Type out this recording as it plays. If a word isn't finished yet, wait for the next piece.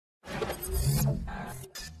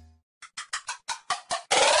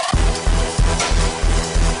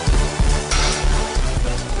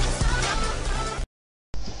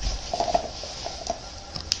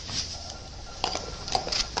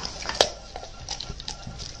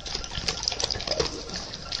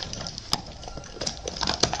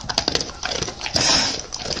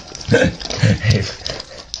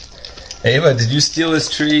Ava, did you steal his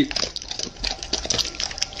treat?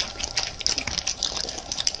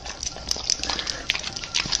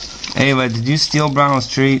 Ava, did you steal Brown's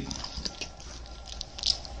treat?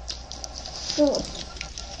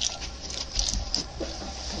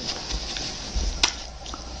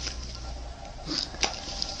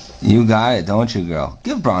 You got it, don't you, girl?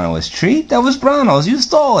 Give Browno his treat. That was Browno's. You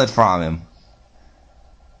stole it from him.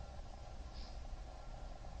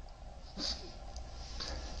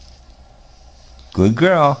 Good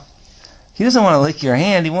girl. He doesn't want to lick your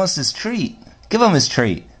hand. He wants his treat. Give him his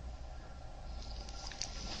treat.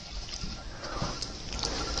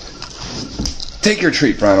 Take your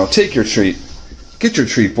treat, Browno. Take your treat. Get your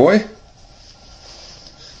treat, boy.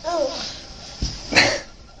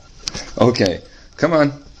 Okay, come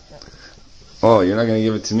on. Oh, you're not going to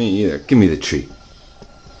give it to me either. Give me the treat.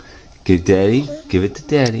 Give Daddy. Give it to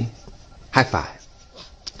Daddy. High five.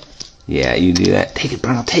 Yeah, you do that. Take it,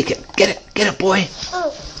 Browno. Take it. Get it. Get it, boy.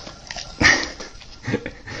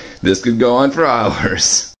 This could go on for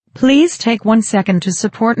hours. Please take 1 second to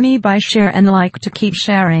support me by share and like to keep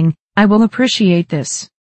sharing. I will appreciate this.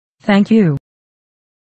 Thank you.